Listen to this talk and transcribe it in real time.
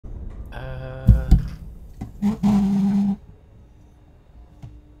Uh,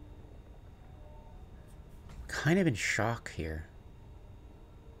 kind of in shock here.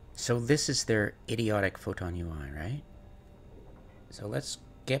 So this is their idiotic photon UI, right? So let's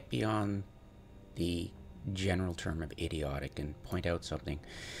get beyond the general term of idiotic and point out something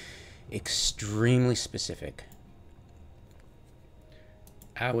extremely specific.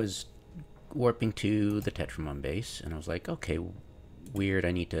 I was warping to the Tetramon base, and I was like, okay, weird,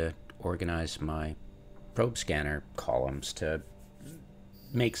 I need to organize my probe scanner columns to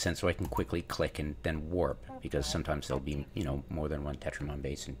make sense so I can quickly click and then warp, because sometimes there'll be, you know, more than one Tetramon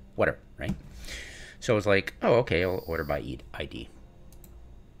base and whatever, right? So I was like, oh, okay, I'll order by ID.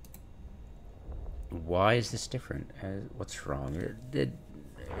 Why is this different? What's wrong?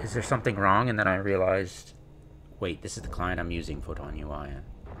 Is there something wrong? And then I realized, wait, this is the client I'm using, Photon UI.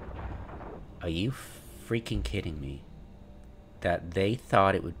 Are you freaking kidding me? That they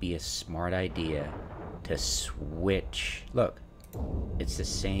thought it would be a smart idea to switch. Look, it's the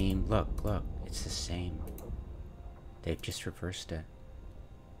same. Look, it's the same. They've just reversed it.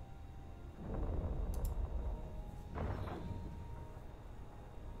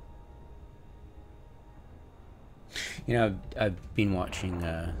 You know, I've been watching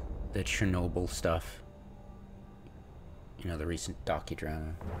the Chernobyl stuff. You know, the recent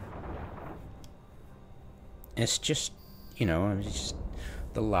docudrama. It's just, you know, it's just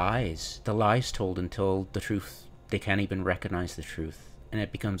the lies told until the truth, they can't even recognize the truth, and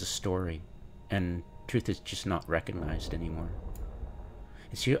it becomes a story, and truth is just not recognized anymore.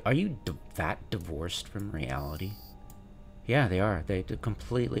 Are you that divorced from reality? Yeah, they are. They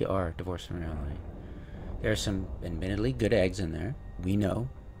completely are divorced from reality. There are some admittedly good eggs in there, we know,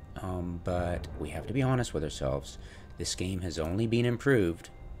 but we have to be honest with ourselves. This game has only been improved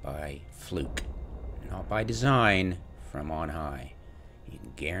by fluke, not by design from on high. You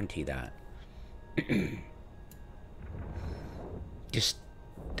can guarantee that. I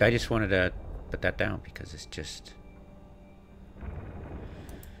just wanted to put that down because it's just,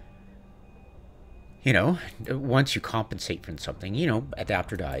 you know, once you compensate for something, you know,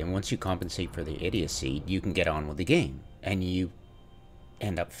 adapt or die, and once you compensate for the idiocy, you can get on with the game, and you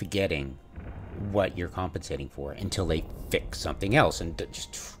end up forgetting what you're compensating for until they fix something else and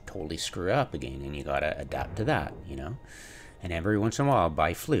just totally screw up again, and you gotta adapt to that, you know? And every once in a while,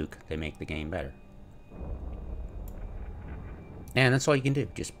 by fluke, they make the game better. And that's all you can do.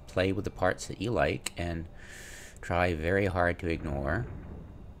 Just play with the parts that you like and try very hard to ignore.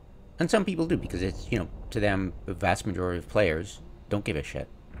 And some people do, because it's, you know, to them, the vast majority of players don't give a shit.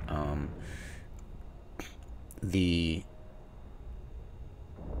 The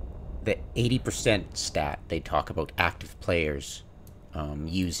 80% stat they talk about active players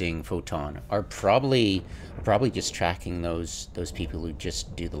using Photon are probably just tracking those people who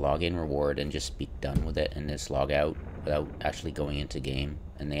just do the login reward and just be done with it and just log out without actually going into game,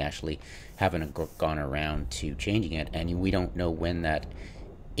 and they actually haven't gone around to changing it. And we don't know when that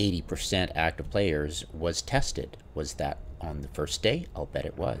 80% active players was tested. Was that on the first day? I'll bet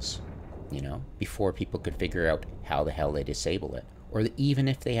it was, you know, before people could figure out how the hell they disable it. Or even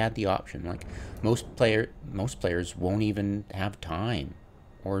if they had the option, like most players won't even have time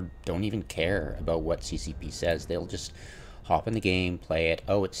or don't even care about what CCP says. They'll just hop in the game, play it.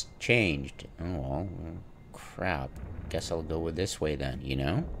 Oh, it's changed. Oh, well, crap. Guess I'll go with this way then, you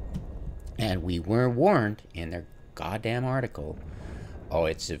know? And we were warned in their goddamn article. Oh,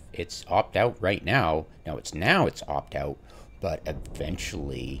 it's opt out right now. No, it's opt out, but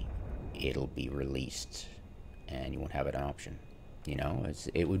eventually it'll be released and you won't have an option. You know,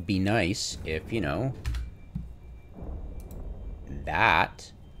 it would be nice if, you know,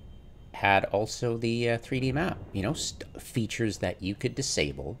 that had also the 3D map, you know, features that you could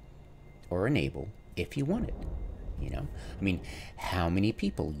disable or enable if you wanted, you know. I mean, how many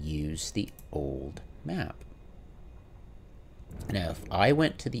people use the old map? Now, if I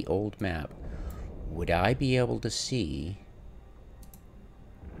went to the old map, would I be able to see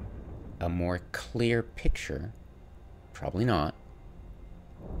a more clear picture? Probably not.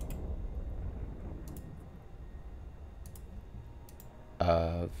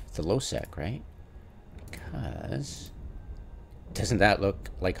 Of the lowsec, right? Because doesn't that look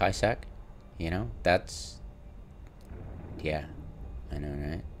like highsec? You know, that's, yeah, I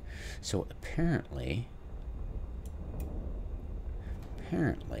know, right? So apparently,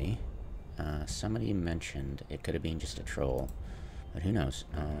 somebody mentioned it could have been just a troll, but who knows?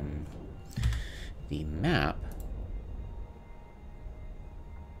 The map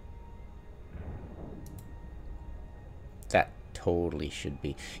totally should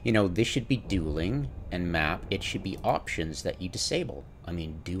be. You know, this should be dueling, and map, it should be options that you disable. I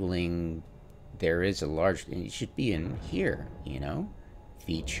mean, dueling, there is a large, it should be in here, you know?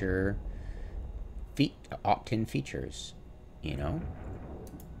 Feature, opt-in features, you know?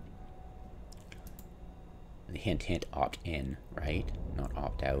 Hint, hint, opt-in, right? Not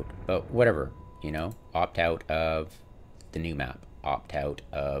opt-out, but whatever, you know? Opt-out of the new map, opt-out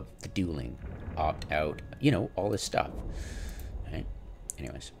of the dueling, opt-out, you know, all this stuff, right?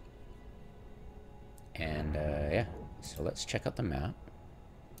 Anyways. And, yeah, so let's check out the map.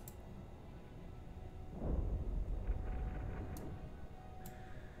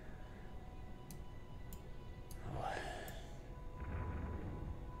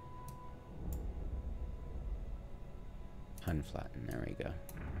 Unflatten, there we go.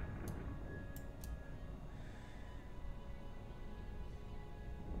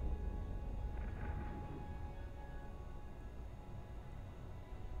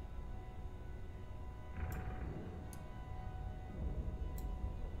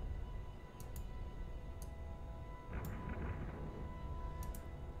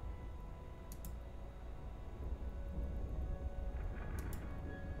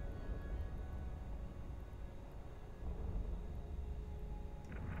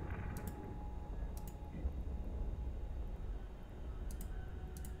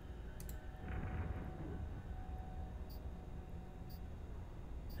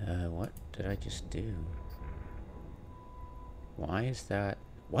 What did I just do? Why is that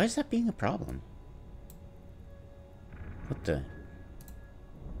being a problem? What the?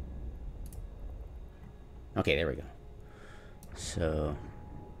 Okay, there we go. So,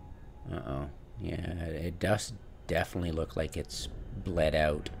 uh-oh. Yeah, it does definitely look like it's bled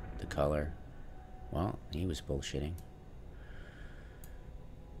out, the color. Well, he was bullshitting.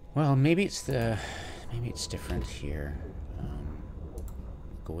 Well, maybe it's different here.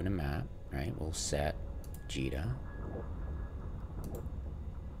 Go into map, right? We'll set Jita.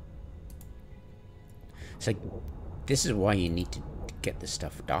 It's like, this is why you need to get this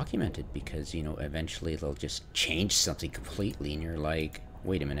stuff documented, because, you know, eventually they'll just change something completely and you're like,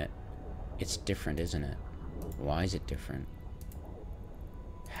 wait a minute, it's different, isn't it? Why is it different?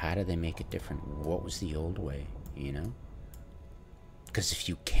 How did they make it different? What was the old way, you know? Because if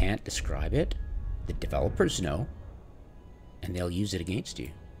you can't describe it, the developers know, and they'll use it against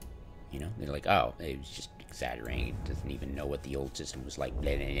you. You know, they're like, oh, it was just exaggerating. It doesn't even know what the old system was like.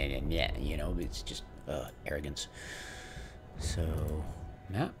 Blah, blah, blah, blah, blah. You know, it's just arrogance. So,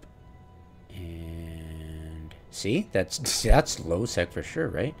 map. And see, that's lowsec for sure,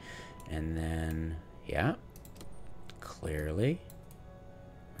 right? And then, yeah, clearly,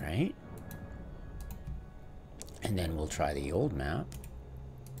 right? And then we'll try the old map.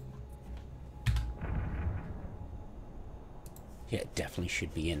 Yeah, it definitely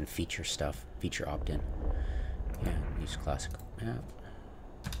should be in feature stuff, feature opt-in. Yeah, use classical map.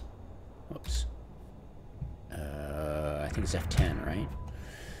 Whoops. I think it's F10, right?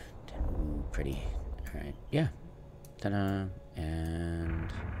 Ooh, pretty. All right, yeah. Ta-da, and...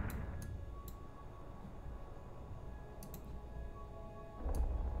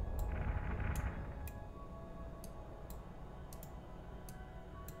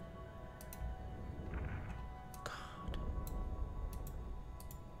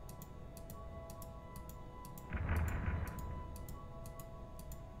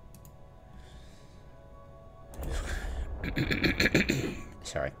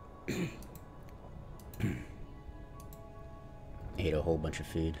 Sorry. Ate a whole bunch of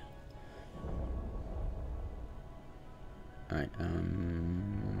food. Alright,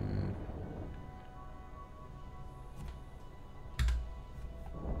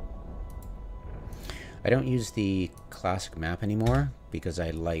 I don't use the classic map anymore because I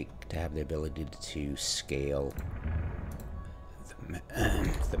like to have the ability to scale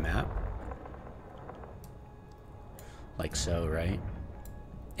the map. Like so, right?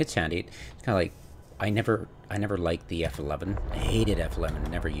 It's handy. It's kind of like, I never liked the F11. I hated F11.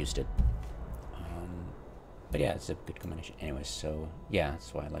 Never used it. But yeah, it's a good combination. Anyways, so yeah,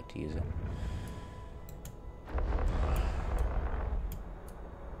 that's why I like to use it.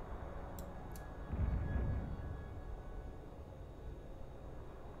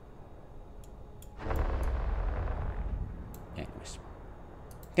 Anyways,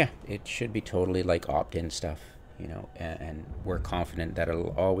 yeah, it should be totally like opt-in stuff. You know, and we're confident that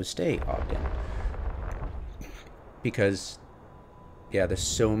it'll always stay opt-in, because yeah, there's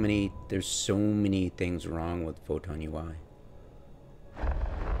so many things wrong with Photon UI.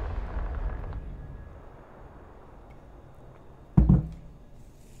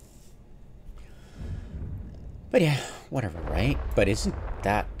 But yeah, whatever, right? But isn't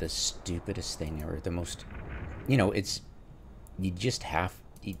that the stupidest thing ever? The most, you know, it's, you just have,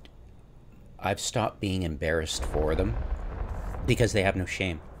 I've stopped being embarrassed for them because they have no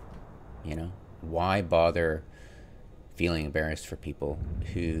shame, you know? Why bother feeling embarrassed for people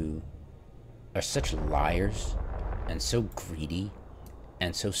who are such liars and so greedy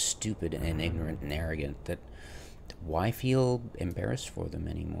and so stupid and ignorant and arrogant that why feel embarrassed for them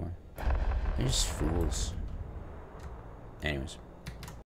anymore? They're just fools. Anyways.